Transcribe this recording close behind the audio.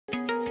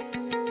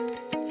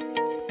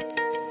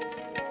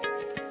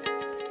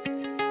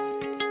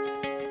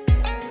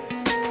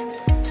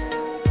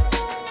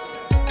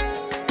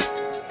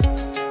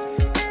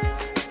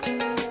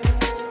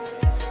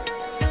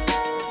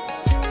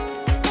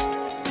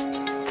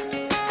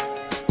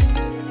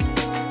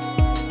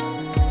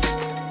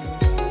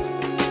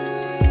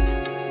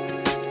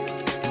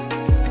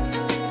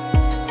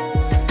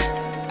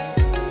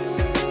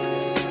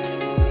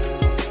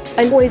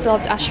I always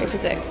loved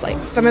astrophysics,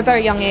 like from a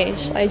very young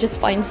age. I just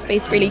find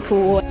space really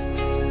cool.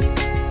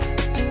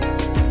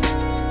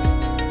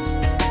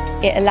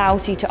 It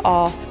allows you to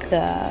ask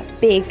the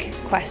big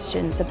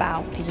questions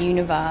about the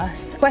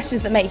universe,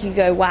 questions that make you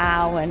go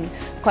wow and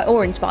quite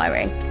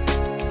awe-inspiring.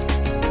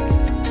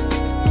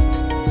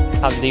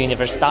 How did the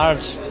universe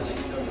start?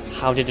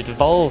 How did it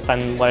evolve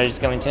and where it's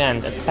going to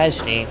end,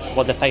 especially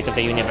what the fate of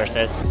the universe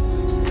is.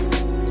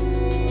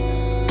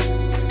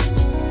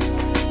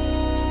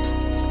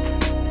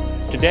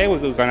 Today we're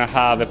going to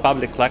have a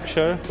public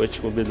lecture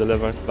which will be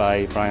delivered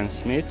by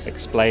Schmidt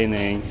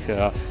explaining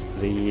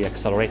the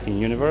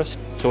accelerating universe.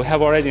 So we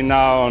have already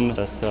known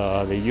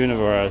that the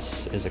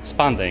universe is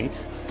expanding,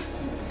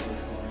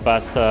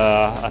 but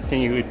I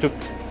think it took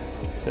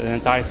the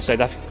entire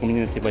scientific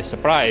community by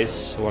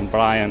surprise when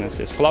Brian and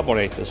his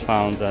collaborators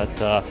found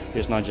that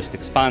it's not just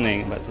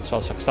expanding, but it's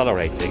also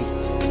accelerating.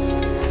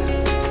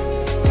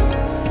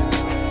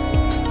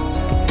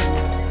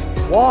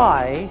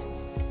 Why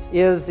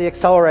is the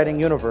accelerating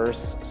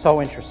universe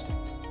so interesting?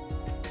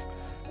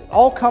 It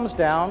all comes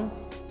down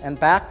and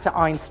back to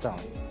Einstein.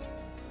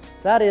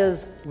 That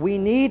is, we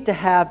need to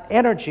have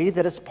energy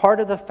that is part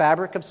of the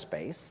fabric of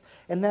space,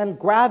 and then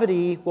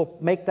gravity will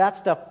make that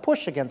stuff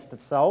push against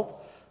itself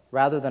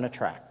rather than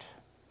attract.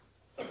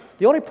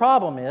 The only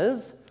problem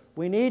is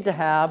we need to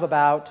have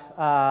about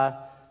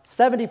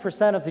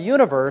 70% of the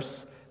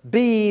universe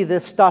be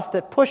this stuff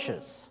that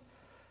pushes.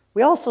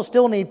 We also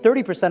still need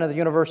 30% of the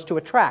universe to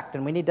attract,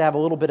 and we need to have a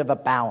little bit of a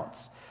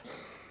balance.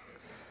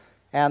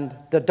 And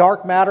the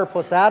dark matter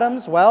plus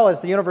atoms, well, as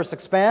the universe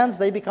expands,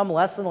 they become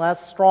less and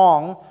less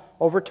strong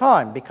over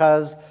time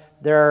because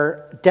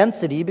their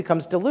density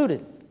becomes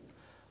diluted.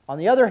 On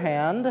the other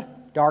hand,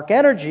 dark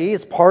energy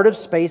is part of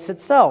space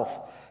itself,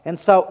 and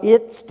so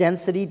its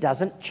density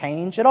doesn't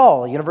change at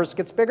all. The universe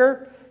gets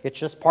bigger, it's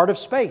just part of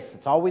space,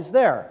 it's always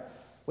there,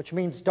 which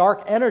means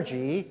dark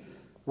energy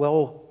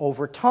will,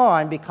 over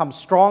time, become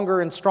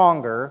stronger and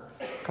stronger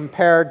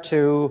compared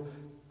to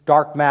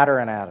dark matter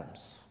and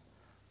atoms.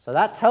 So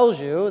that tells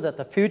you that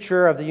the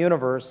future of the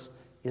universe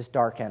is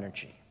dark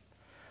energy.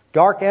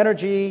 Dark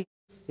energy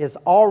has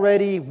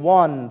already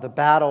won the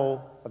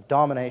battle of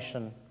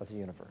domination of the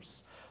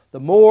universe. The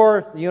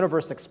more the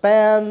universe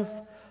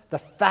expands, the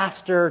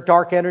faster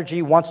dark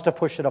energy wants to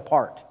push it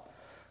apart.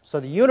 So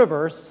the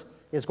universe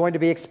is going to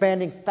be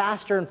expanding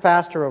faster and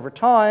faster over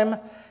time,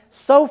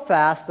 so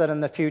fast that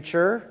in the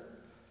future,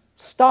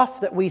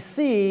 stuff that we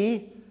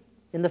see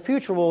in the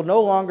future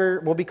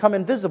will become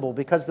invisible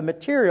because the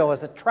material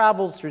as it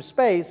travels through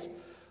space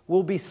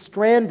will be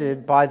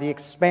stranded by the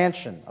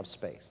expansion of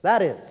space.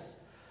 That is,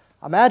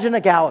 imagine a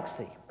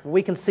galaxy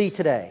we can see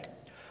today.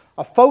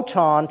 A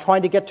photon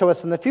trying to get to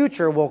us in the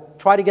future will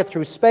try to get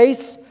through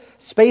space.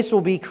 Space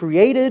will be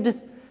created,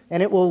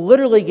 and it will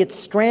literally get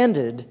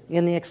stranded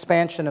in the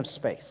expansion of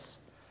space.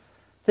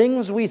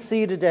 Things we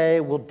see today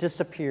will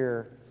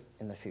disappear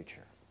in the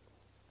future.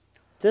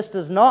 This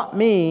does not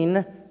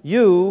mean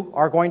you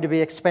are going to be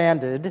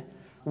expanded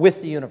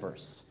with the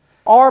universe.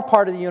 Our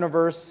part of the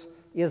universe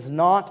is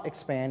not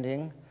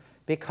expanding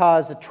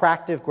because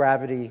attractive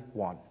gravity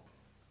won.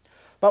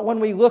 But when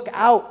we look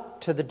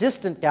out to the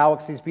distant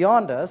galaxies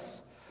beyond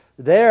us,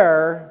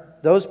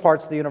 those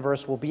parts of the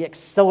universe will be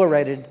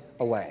accelerated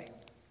away.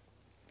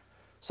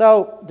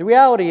 So the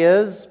reality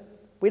is,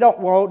 we don't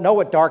know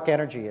what dark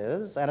energy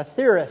is, and a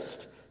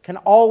theorist can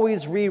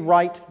always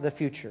rewrite the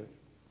future.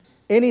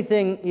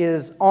 Anything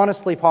is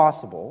honestly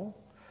possible,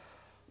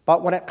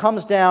 but when it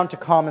comes down to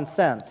common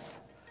sense,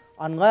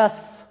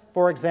 unless,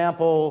 for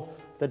example,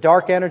 the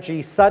dark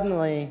energy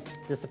suddenly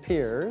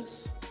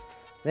disappears,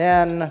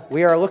 then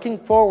we are looking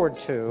forward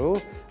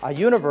to a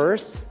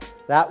universe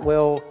that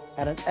will,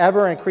 at an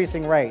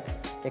ever-increasing rate,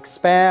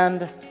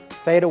 expand,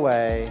 fade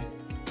away,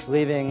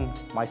 leaving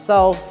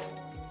myself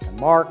and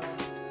Mark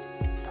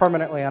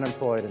permanently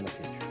unemployed in the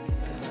future.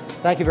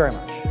 Thank you very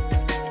much.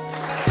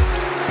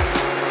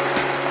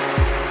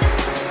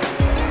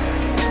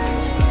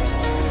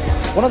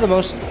 One of the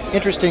most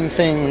interesting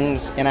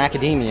things in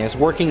academia is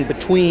working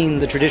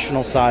between the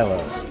traditional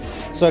silos.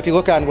 So if you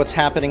look at what's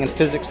happening in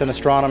physics and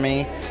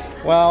astronomy,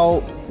 well,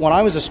 when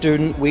I was a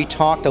student, we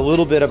talked a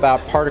little bit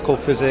about particle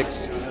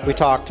physics, we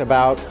talked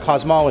about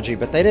cosmology,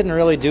 but they didn't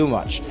really do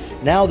much.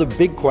 Now the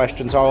big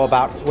questions are all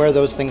about where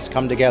those things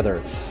come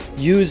together,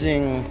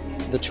 using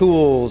the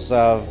tools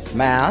of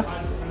math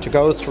to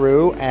go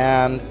through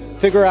and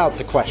figure out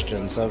the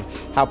questions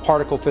of how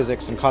particle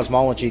physics and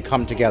cosmology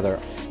come together.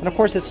 And of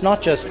course, it's not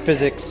just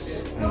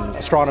physics and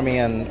astronomy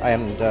and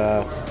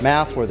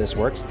math where this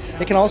works.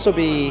 It can also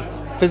be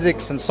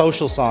physics and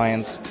social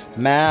science,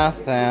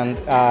 math and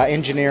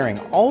engineering,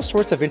 all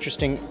sorts of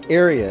interesting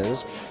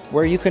areas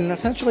where you can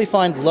essentially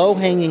find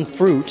low-hanging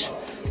fruit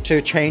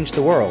to change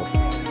the world.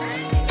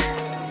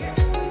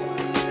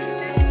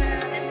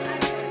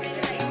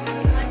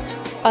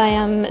 I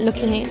am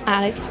looking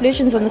at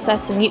explosions on the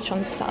surface of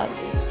neutron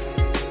stars.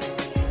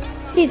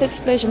 These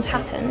explosions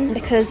happen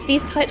because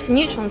these types of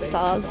neutron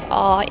stars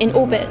are in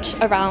orbit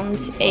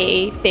around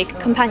a big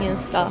companion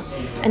star,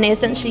 and they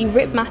essentially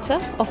rip matter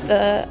off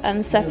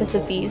the surface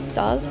of these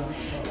stars.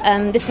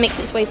 This makes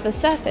its way to the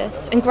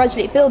surface, and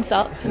gradually it builds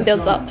up and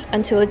builds up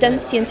until the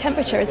density and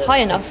temperature is high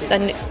enough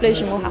that an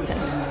explosion will happen.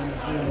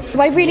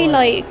 I really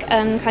like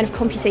kind of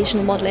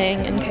computational modelling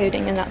and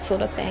coding and that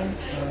sort of thing.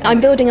 I'm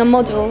building a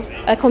model,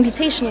 a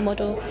computational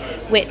model,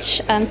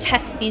 which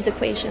tests these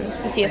equations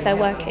to see if they're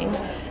working.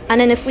 And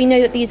then if we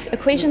know that these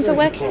equations are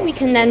working, we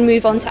can then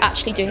move on to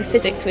actually doing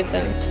physics with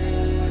them.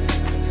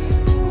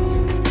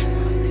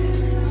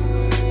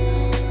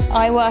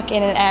 I work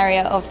in an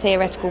area of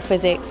theoretical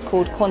physics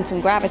called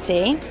quantum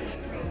gravity.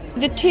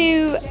 The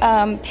two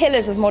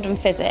pillars of modern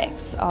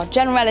physics are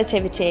general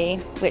relativity,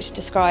 which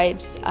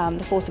describes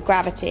the force of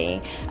gravity,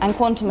 and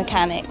quantum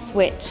mechanics,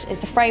 which is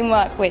the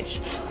framework which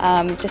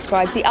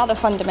describes the other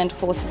fundamental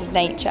forces of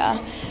nature.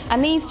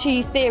 And these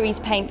two theories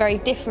paint very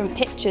different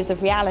pictures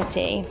of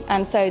reality,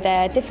 and so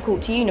they're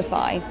difficult to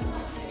unify.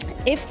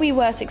 If we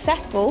were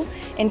successful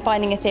in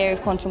finding a theory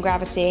of quantum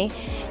gravity,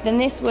 then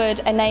this would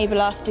enable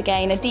us to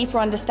gain a deeper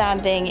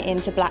understanding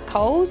into black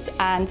holes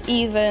and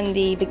even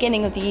the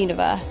beginning of the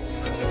universe.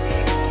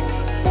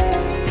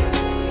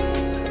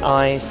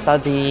 I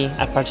study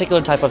a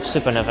particular type of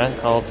supernova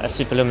called a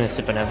superluminous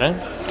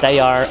supernova. They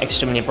are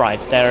extremely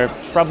bright. They're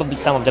probably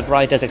some of the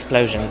brightest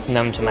explosions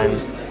known to man.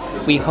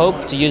 We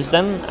hope to use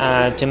them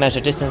to measure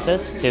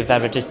distances to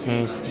very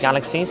distant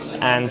galaxies,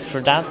 and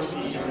through that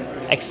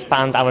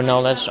expand our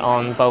knowledge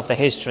on both the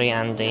history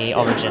and the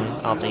origin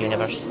of the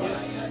universe.